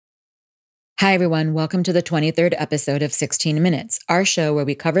Hi, everyone. Welcome to the 23rd episode of 16 Minutes, our show where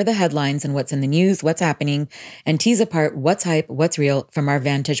we cover the headlines and what's in the news, what's happening, and tease apart what's hype, what's real from our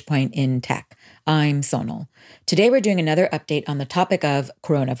vantage point in tech. I'm Sonal. Today, we're doing another update on the topic of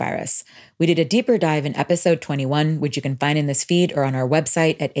coronavirus. We did a deeper dive in episode 21, which you can find in this feed or on our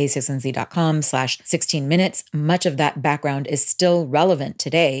website at a6nz.com/16 minutes. Much of that background is still relevant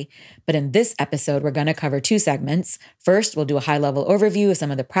today, but in this episode, we're going to cover two segments. First, we'll do a high-level overview of some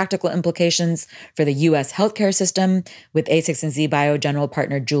of the practical implications for the U.S. healthcare system with A6NZ Bio General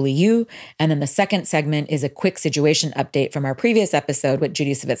Partner Julie Yu. And then the second segment is a quick situation update from our previous episode with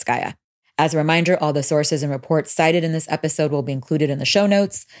Judy Savitskaya. As a reminder, all the sources and reports cited in this episode will be included in the show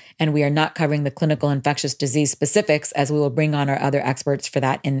notes, and we are not covering the clinical infectious disease specifics as we will bring on our other experts for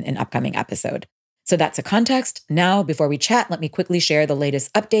that in an upcoming episode. So that's a context. Now, before we chat, let me quickly share the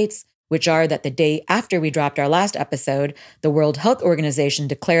latest updates, which are that the day after we dropped our last episode, the World Health Organization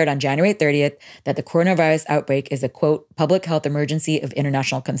declared on January 30th that the coronavirus outbreak is a, quote, public health emergency of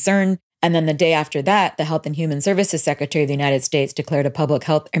international concern. And then the day after that, the Health and Human Services Secretary of the United States declared a public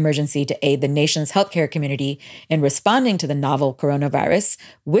health emergency to aid the nation's healthcare community in responding to the novel coronavirus,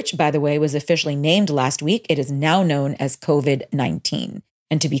 which, by the way, was officially named last week. It is now known as COVID-19.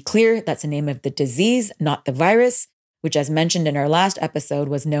 And to be clear, that's the name of the disease, not the virus, which, as mentioned in our last episode,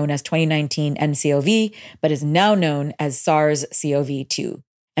 was known as 2019 nCoV, but is now known as SARS-CoV-2.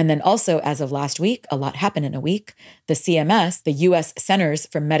 And then also, as of last week, a lot happened in a week, the CMS, the U.S. Centers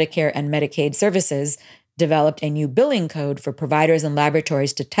for Medicare and Medicaid Services, developed a new billing code for providers and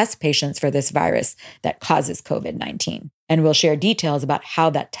laboratories to test patients for this virus that causes COVID-19. And we'll share details about how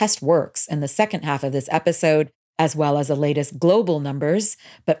that test works in the second half of this episode, as well as the latest global numbers.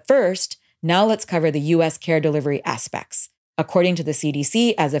 But first, now let's cover the U.S. care delivery aspects. According to the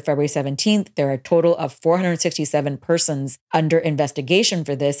CDC, as of February 17th, there are a total of 467 persons under investigation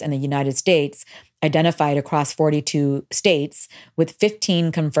for this in the United States, identified across 42 states, with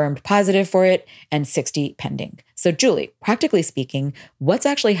 15 confirmed positive for it and 60 pending. So Julie, practically speaking, what's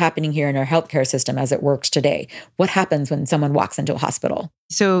actually happening here in our healthcare system as it works today? What happens when someone walks into a hospital?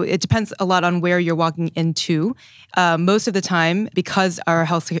 So it depends a lot on where you're walking into. Most of the time, because our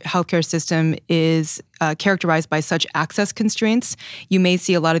healthcare system is characterized by such access constraints, you may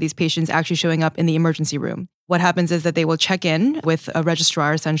see a lot of these patients actually showing up in the emergency room. What happens is that they will check in with a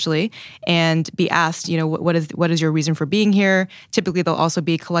registrar essentially and be asked, what is your reason for being here? Typically, they'll also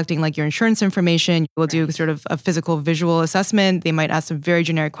be collecting like your insurance information. We'll do sort of a physical visual assessment. They might ask some very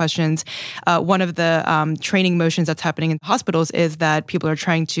generic questions. One of the training motions that's happening in hospitals is that people are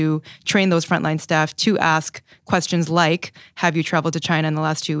trying to train those frontline staff to ask questions like, have you traveled to China in the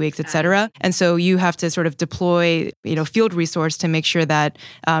last 2 weeks, et cetera? And so you have to sort of deploy, field resource to make sure that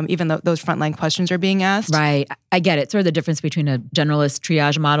even though those frontline questions are being asked. Right. I get it. Sort of the difference between a generalist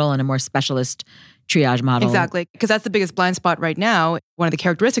triage model and a more specialist triage model. Exactly. Because that's the biggest blind spot right now. One of the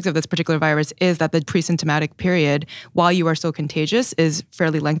characteristics of this particular virus is that the pre-symptomatic period, while you are still contagious, is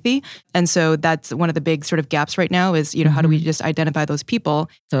fairly lengthy. And so that's one of the big sort of gaps right now is, how do we just identify those people?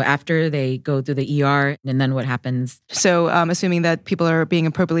 So after they go through the ER, and then what happens? So assuming that people are being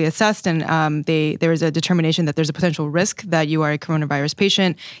appropriately assessed and there is a determination that there's a potential risk that you are a coronavirus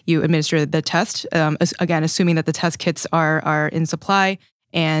patient, you administer the test, again, assuming that the test kits are in supply.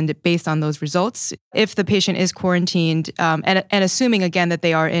 And based on those results, if the patient is quarantined, and assuming again that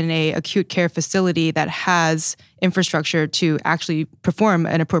they are in a acute care facility that has infrastructure to actually perform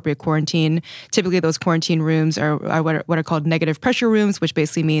an appropriate quarantine, typically those quarantine rooms are what are called negative pressure rooms, which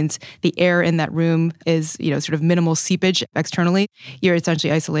basically means the air in that room is sort of minimal seepage externally. You're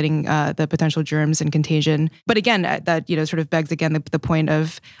essentially isolating the potential germs and contagion. But again, that sort of begs again the point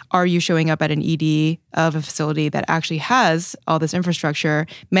of, are you showing up at an ED of a facility that actually has all this infrastructure?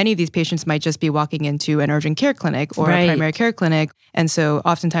 Many of these patients might just be walking into an urgent care clinic or a primary care clinic. And so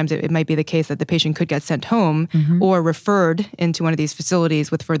oftentimes it might be the case that the patient could get sent home or referred into one of these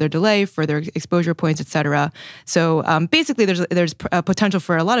facilities with further delay, further exposure points, et cetera. So basically there's a potential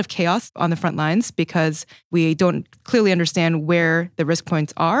for a lot of chaos on the front lines because we don't clearly understand where the risk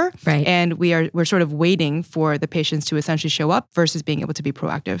points are. Right. And we're sort of waiting for the patients to essentially show up versus being able to be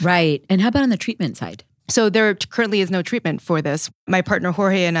proactive. Right. And how about on the treatment side? So there currently is no treatment for this. My partner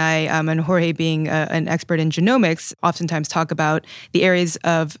Jorge and I, and Jorge being an expert in genomics, oftentimes talk about the areas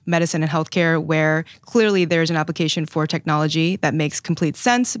of medicine and healthcare where clearly there's an application for technology that makes complete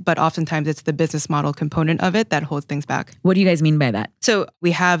sense, but oftentimes it's the business model component of it that holds things back. What do you guys mean by that? So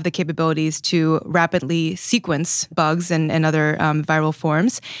we have the capabilities to rapidly sequence bugs and other viral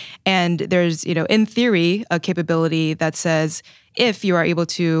forms. And there's, in theory, a capability that says, if you are able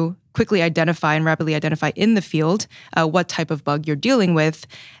to quickly identify and rapidly identify in the field what type of bug you're dealing with,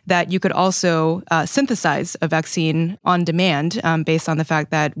 that you could also synthesize a vaccine on demand based on the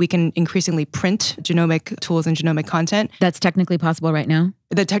fact that we can increasingly print genomic tools and genomic content. That's technically possible right now?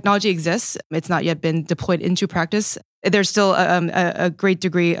 The technology exists. It's not yet been deployed into practice. There's still a great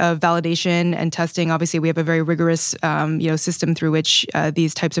degree of validation and testing. Obviously, we have a very rigorous system through which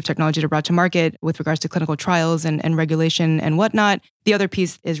these types of technologies are brought to market with regards to clinical trials and regulation and whatnot. The other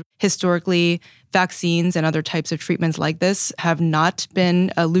piece is historically, vaccines and other types of treatments like this have not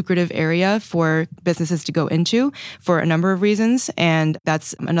been a lucrative area for businesses to go into for a number of reasons. And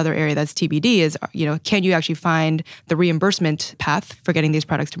that's another area that's TBD is, can you actually find the reimbursement path for getting these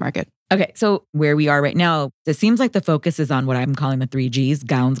products to market? Okay, so where we are right now, it seems like the focus is on what I'm calling the 3 Gs,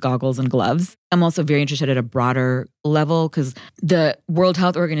 gowns, goggles, and gloves. I'm also very interested at a broader level because the World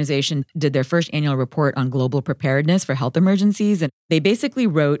Health Organization did their first annual report on global preparedness for health emergencies. And they basically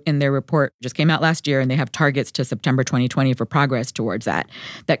wrote in their report, just came out last year, and they have targets to September 2020 for progress towards that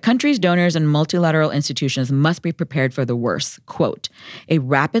countries, donors, and multilateral institutions must be prepared for the worst. Quote, a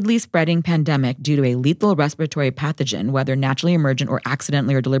rapidly spreading pandemic due to a lethal respiratory pathogen, whether naturally emergent or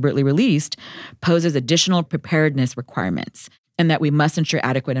accidentally or deliberately released, poses additional preparedness requirements. And that we must ensure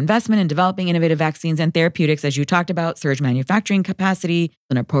adequate investment in developing innovative vaccines and therapeutics, as you talked about, surge manufacturing capacity,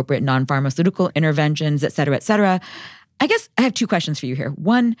 and appropriate non-pharmaceutical interventions, et cetera, et cetera. I guess I have 2 questions for you here.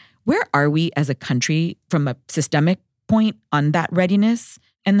 One, where are we as a country from a systemic point on that readiness?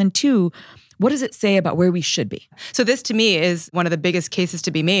 And then 2, what does it say about where we should be? So this, to me, is one of the biggest cases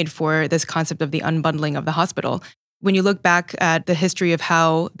to be made for this concept of the unbundling of the hospital. When you look back at the history of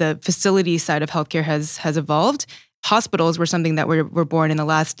how the facility side of healthcare has evolved, hospitals were something that were born in the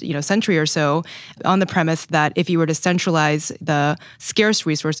last century or so on the premise that if you were to centralize the scarce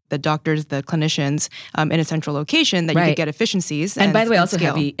resource, the doctors, the clinicians, in a central location, that you could get efficiencies. And by the way, also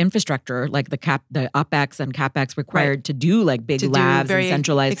scale. heavy infrastructure, like the OpEx and CapEx required to do like big labs and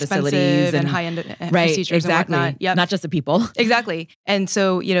centralized facilities and high-end procedures and whatnot. Yep. Not just the people. Exactly. And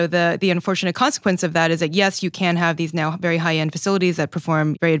so, the unfortunate consequence of that is that, yes, you can have these now very high-end facilities that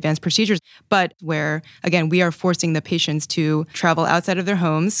perform very advanced procedures, but where, again, we are forcing the patients to travel outside of their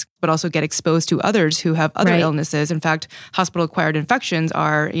homes, but also get exposed to others who have other illnesses. In fact, hospital-acquired infections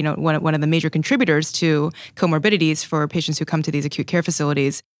are, one of the major contributors to comorbidities for patients who come to these acute care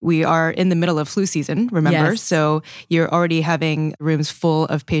facilities. We are in the middle of flu season, remember? Yes. So you're already having rooms full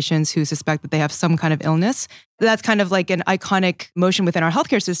of patients who suspect that they have some kind of illness. That's kind of like an iconic motion within our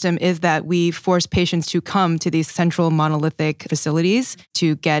healthcare system, is that we force patients to come to these central monolithic facilities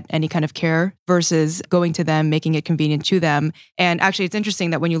to get any kind of care versus going to them, making it convenient to them. And actually, it's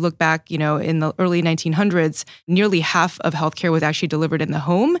interesting that when you look back, in the early 1900s, nearly half of healthcare was actually delivered in the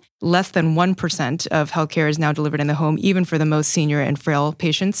home. Less than 1% of healthcare is now delivered in the home, even for the most senior and frail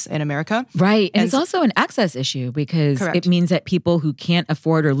patients in America. Right. And it's also an access issue because it means that people who can't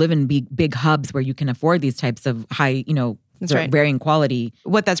afford or live in big hubs where you can afford these types of high, That's right. varying quality.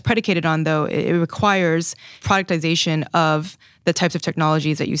 What that's predicated on, though, it requires productization of the types of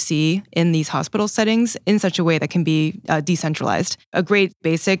technologies that you see in these hospital settings in such a way that can be decentralized. A great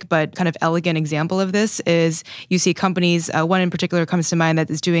basic but kind of elegant example of this is you see companies, one in particular comes to mind, that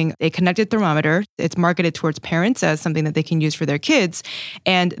is doing a connected thermometer. It's marketed towards parents as something that they can use for their kids.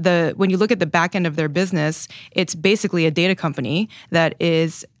 And when you look at the back end of their business, it's basically a data company that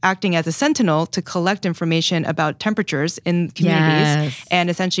is acting as a sentinel to collect information about temperatures in communities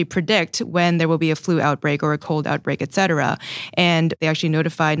and essentially predict when there will be a flu outbreak or a cold outbreak, et cetera. And they actually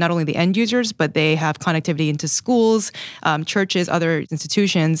notify not only the end users, but they have connectivity into schools, churches, other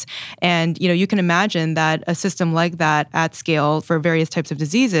institutions. And, you can imagine that a system like that at scale for various types of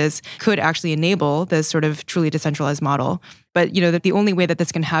diseases could actually enable this sort of truly decentralized model. But that the only way that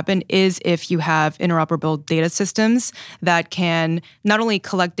this can happen is if you have interoperable data systems that can not only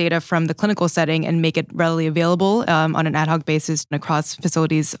collect data from the clinical setting and make it readily available on an ad hoc basis across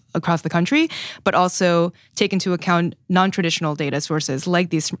facilities across the country, but also take into account non-traditional data sources like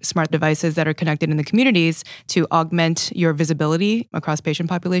these smart devices that are connected in the communities to augment your visibility across patient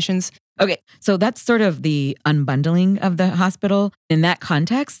populations. Okay, so that's sort of the unbundling of the hospital. In that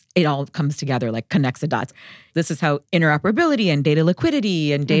context, it all comes together, like connects the dots. This is how interoperability and data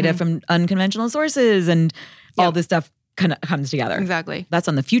liquidity and data from unconventional sources and all this stuff kind of comes together. Exactly. That's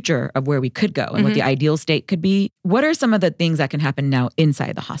on the future of where we could go and what the ideal state could be. What are some of the things that can happen now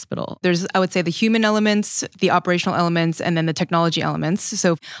inside the hospital? There's, I would say, the human elements, the operational elements, and then the technology elements.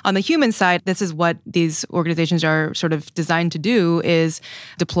 So on the human side, this is what these organizations are sort of designed to do, is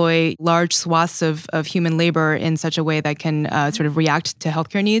deploy large swaths of human labor in such a way that can sort of react to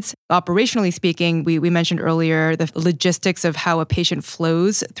healthcare needs. Operationally speaking, we mentioned earlier the logistics of how a patient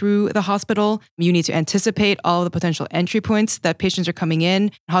flows through the hospital. You need to anticipate all the potential entry points that patients are coming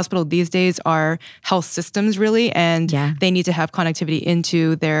in. Hospital these days are health systems, really, and they need to have connectivity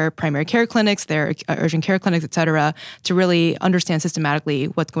into their primary care clinics, their urgent care clinics, et cetera, to really understand systematically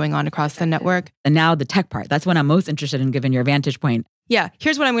what's going on across the network. And now the tech part. That's what I'm most interested in, given your vantage point. Yeah,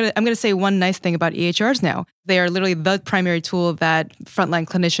 here's what I'm gonna say. One nice thing about EHRs now, they are literally the primary tool that frontline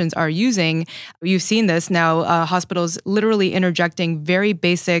clinicians are using. You've seen this now, hospitals literally interjecting very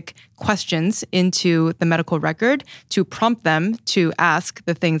basic questions into the medical record to prompt them to ask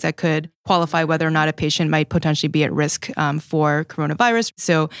the things that could qualify whether or not a patient might potentially be at risk for coronavirus.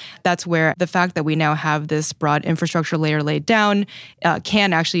 So that's where the fact that we now have this broad infrastructure layer laid down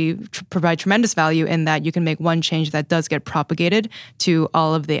can actually provide tremendous value in that you can make one change that does get propagated to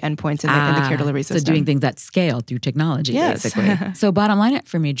all of the endpoints in the care delivery system. So doing things at scale through technology, basically. So bottom line it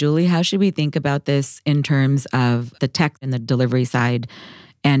for me, Julie, how should we think about this in terms of the tech and the delivery side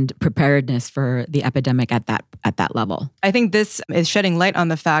and preparedness for the epidemic at that level? I think this is shedding light on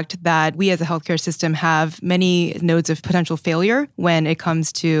the fact that we as a healthcare system have many nodes of potential failure when it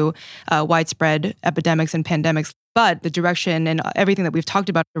comes to widespread epidemics and pandemics. But the direction and everything that we've talked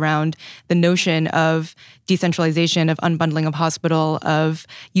about around the notion of decentralization, of unbundling of hospital, of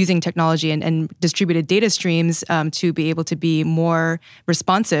using technology and distributed data streams to be able to be more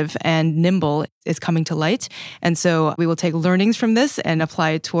responsive and nimble is coming to light. And so we will take learnings from this and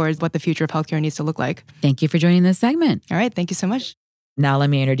apply it towards what the future of healthcare needs to look like. Thank you for joining this segment. All right. Thank you so much. Now let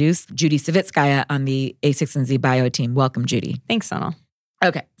me introduce Judy Savitskaya on the A6&Z Bio team. Welcome, Judy. Thanks, Sonal.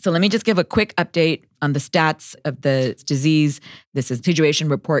 Okay, so let me just give a quick update on the stats of the disease. This is situation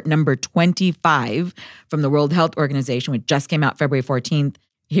report number 25 from the World Health Organization, which just came out February 14th.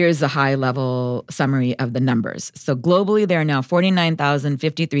 Here's a high-level summary of the numbers. So globally, there are now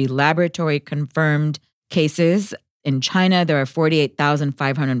 49,053 laboratory-confirmed cases. In China, there are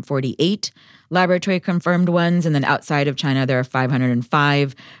 48,548 laboratory-confirmed ones. And then outside of China, there are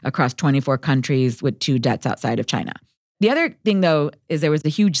 505 across 24 countries with 2 deaths outside of China. The other thing, though, is there was a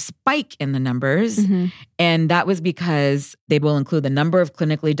huge spike in the numbers, and that was because they will include the number of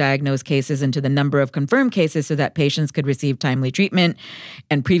clinically diagnosed cases into the number of confirmed cases so that patients could receive timely treatment,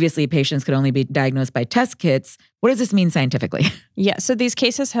 and previously patients could only be diagnosed by test kits. What does this mean scientifically? Yeah, so these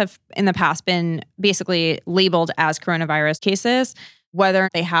cases have in the past been basically labeled as coronavirus cases, whether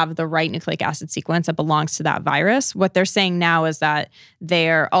they have the right nucleic acid sequence that belongs to that virus. What they're saying now is that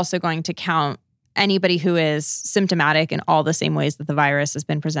they're also going to count anybody who is symptomatic in all the same ways that the virus has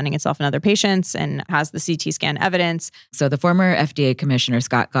been presenting itself in other patients and has the CT scan evidence. So the former FDA Commissioner,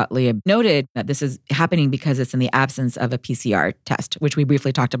 Scott Gottlieb, noted that this is happening because it's in the absence of a PCR test, which we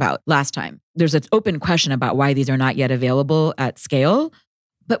briefly talked about last time. There's an open question about why these are not yet available at scale.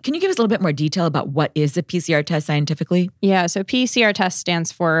 But can you give us a little bit more detail about what is a PCR test scientifically? Yeah, so PCR test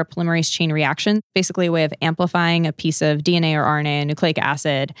stands for polymerase chain reaction, basically a way of amplifying a piece of DNA or RNA, a nucleic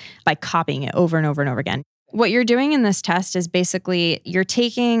acid, by copying it over and over and over again. What you're doing in this test is basically you're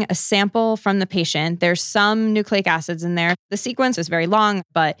taking a sample from the patient. There's some nucleic acids in there. The sequence is very long,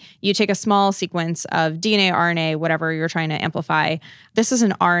 but you take a small sequence of DNA, RNA, whatever you're trying to amplify. This is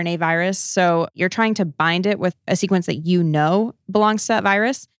an RNA virus, so you're trying to bind it with a sequence that you know belongs to that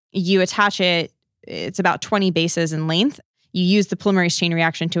virus. You attach it, it's about 20 bases in length. You use the polymerase chain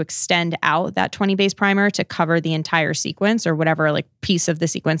reaction to extend out that 20 base primer to cover the entire sequence or whatever piece of the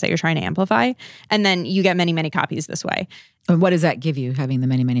sequence that you're trying to amplify. And then you get many, many copies this way. And what does that give you, having the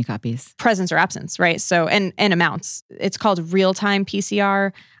many, many copies? Presence or absence, right? So, and amounts. It's called real-time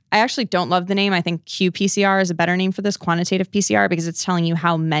PCR. I actually don't love the name. I think qPCR is a better name for this, quantitative PCR, because it's telling you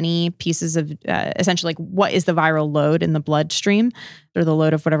how many pieces of, essentially, what is the viral load in the bloodstream or the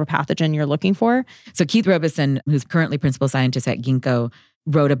load of whatever pathogen you're looking for. So Keith Robeson, who's currently principal scientist at Ginkgo,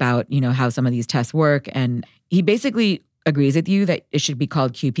 wrote about, how some of these tests work. And he basically agrees with you that it should be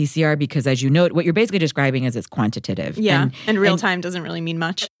called qPCR because, as you note, what you're basically describing is it's quantitative. Yeah, and real time doesn't really mean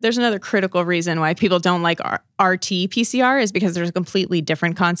much. There's another critical reason why people don't like RT-PCR is because there's a completely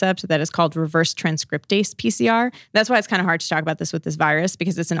different concept that is called reverse transcriptase PCR. That's why it's kind of hard to talk about this with this virus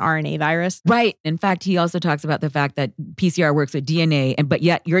because it's an RNA virus. Right. In fact, he also talks about the fact that PCR works with DNA, but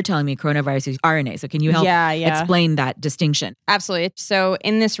yet you're telling me coronavirus is RNA. So can you help explain that distinction? Absolutely. So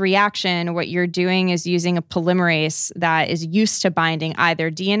in this reaction, what you're doing is using a polymerase that is used to binding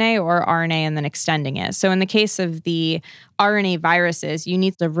either DNA or RNA and then extending it. So in the case of the RNA viruses, you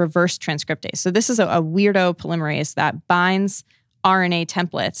need the reverse transcriptase. So this is a weirdo polymerase that binds RNA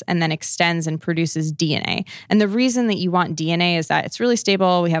templates and then extends and produces DNA. And the reason that you want DNA is that it's really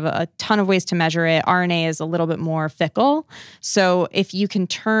stable. We have a ton of ways to measure it. RNA is a little bit more fickle. So if you can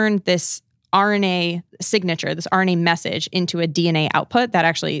turn this RNA signature, this RNA message into a DNA output, that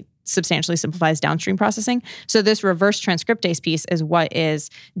actually substantially simplifies downstream processing. So this reverse transcriptase piece is what is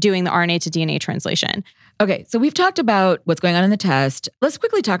doing the RNA to DNA translation. Okay, so we've talked about what's going on in the test. Let's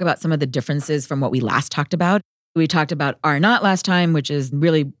quickly talk about some of the differences from what we last talked about. We talked about R0 last time, which is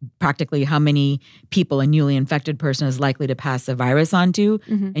really practically how many people a newly infected person is likely to pass the virus on to.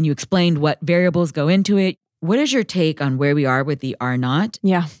 Mm-hmm. And you explained what variables go into it. What is your take on where we are with the R0?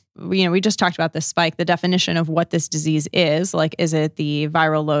 Yeah. We just talked about this spike, the definition of what this disease is. Like, is it the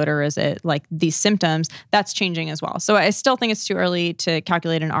viral load or is it like these symptoms? That's changing as well. So I still think it's too early to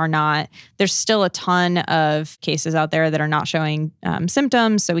calculate an R0. There's still a ton of cases out there that are not showing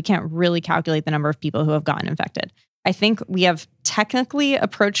symptoms. So we can't really calculate the number of people who have gotten infected. I think we have technically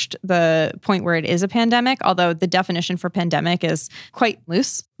approached the point where it is a pandemic, although the definition for pandemic is quite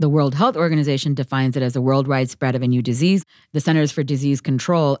loose. The World Health Organization defines it as a worldwide spread of a new disease. The Centers for Disease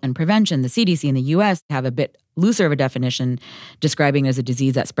Control and Prevention, the CDC in the U.S., have a bit looser of a definition, describing it as a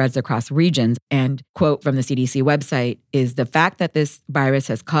disease that spreads across regions. And, quote from the CDC website, is the fact that this virus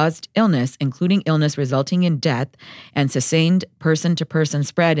has caused illness, including illness resulting in death and sustained person-to-person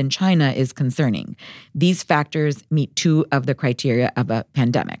spread in China is concerning. These factors meet two of the criteria of a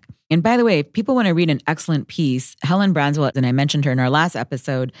pandemic. And by the way, if people want to read an excellent piece, Helen Branswell, and I mentioned her in our last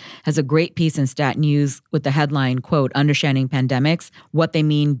episode, has a great piece in Stat News with the headline, quote, Understanding Pandemics, What They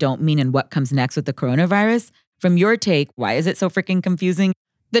Mean, Don't Mean, and What Comes Next with the Coronavirus. From your take, why is it so freaking confusing?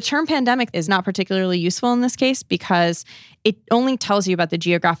 The term pandemic is not particularly useful in this case because it only tells you about the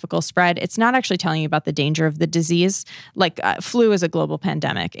geographical spread. It's not actually telling you about the danger of the disease. Like flu is a global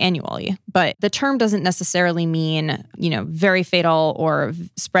pandemic annually, but the term doesn't necessarily mean, very fatal or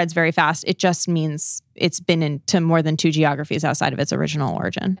spreads very fast. It just means it's been into more than two geographies outside of its original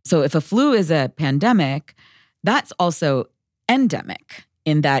origin. So if a flu is a pandemic, that's also endemic,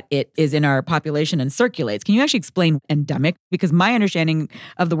 in that it is in our population and circulates. Can you actually explain endemic? Because my understanding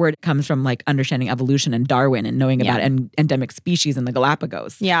of the word comes from like understanding evolution and Darwin and knowing about endemic species in the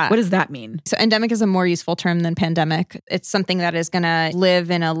Galapagos. Yeah. What does that mean? So endemic is a more useful term than pandemic. It's something that is going to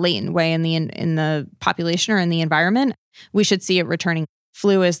live in a latent way in the population or in the environment. We should see it returning.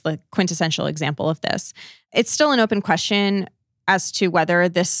 Flu is the quintessential example of this. It's still an open question as to whether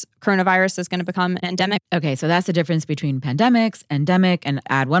this coronavirus is going to become an endemic. Okay, so that's the difference between pandemics, endemic, and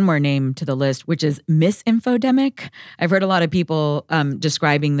add one more name to the list, which is misinfodemic. I've heard a lot of people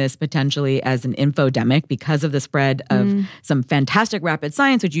describing this potentially as an infodemic because of the spread of some fantastic rapid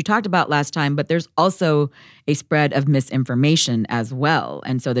science, which you talked about last time, but there's also a spread of misinformation as well.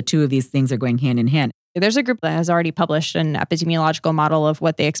 And so the two of these things are going hand in hand. There's a group that has already published an epidemiological model of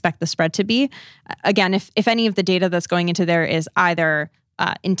what they expect the spread to be. Again, if any of the data that's going into there is either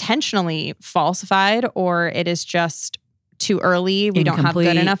intentionally falsified or it is just too early, we don't have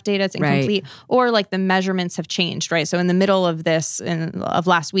good enough data, it's incomplete, or like the measurements have changed, right? So in the middle of this, of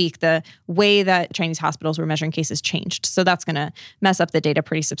last week, the way that Chinese hospitals were measuring cases changed. So that's going to mess up the data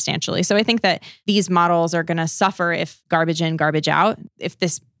pretty substantially. So I think that these models are going to suffer if garbage in, garbage out, if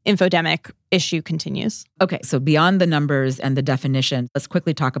this infodemic issue continues. Okay, so beyond the numbers and the definition, let's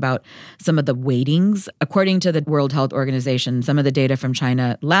quickly talk about some of the weightings. According to the World Health Organization, some of the data from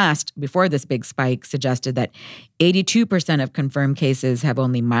China before this big spike, suggested that 82% of confirmed cases have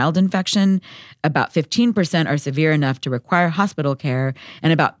only mild infection, about 15% are severe enough to require hospital care,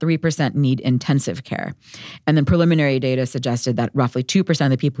 and about 3% need intensive care. And then preliminary data suggested that roughly 2%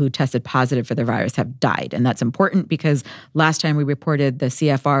 of the people who tested positive for the virus have died. And that's important because last time we reported the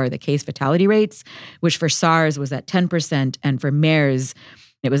CFR, the case fatality rates, which for SARS was at 10%, and for MERS,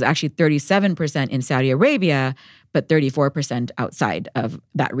 it was actually 37% in Saudi Arabia, but 34% outside of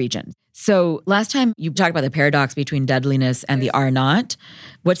that region. So last time you talked about the paradox between deadliness and the R0.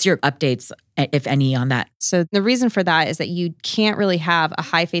 What's your updates, if any, on that? So the reason for that is that you can't really have a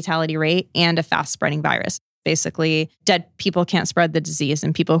high fatality rate and a fast spreading virus. Basically, dead people can't spread the disease,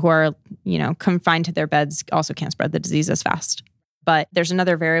 and people who are, confined to their beds also can't spread the disease as fast. But there's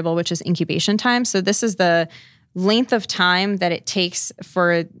another variable, which is incubation time. So this is the length of time that it takes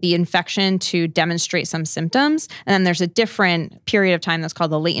for the infection to demonstrate some symptoms. And then there's a different period of time that's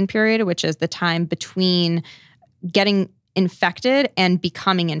called the latent period, which is the time between getting infected and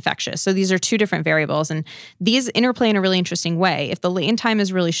becoming infectious. So these are two different variables, and these interplay in a really interesting way. If the latent time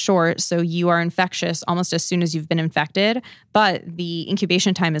is really short, so you are infectious almost as soon as you've been infected, but the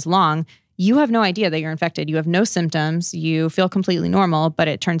incubation time is long, you have no idea that you're infected. You have no symptoms. You feel completely normal, but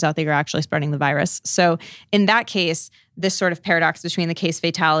it turns out that you're actually spreading the virus. So in that case, this sort of paradox between the case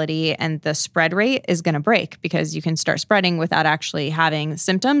fatality and the spread rate is going to break because you can start spreading without actually having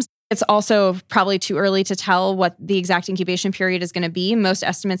symptoms. It's also probably too early to tell what the exact incubation period is going to be. Most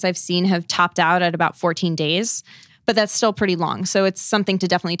estimates I've seen have topped out at about 14 days, but that's still pretty long. So it's something to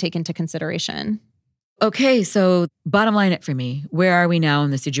definitely take into consideration. Okay, so bottom line it for me. Where are we now in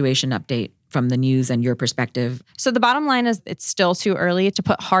the situation update from the news and your perspective? So the bottom line is it's still too early to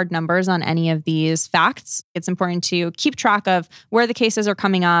put hard numbers on any of these facts. It's important to keep track of where the cases are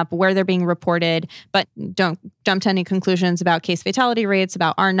coming up, where they're being reported, but don't jump to any conclusions about case fatality rates,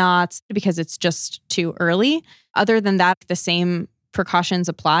 about R-naughts, because it's just too early. Other than that, the same precautions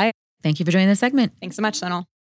apply. Thank you for joining this segment. Thanks so much, Sonal.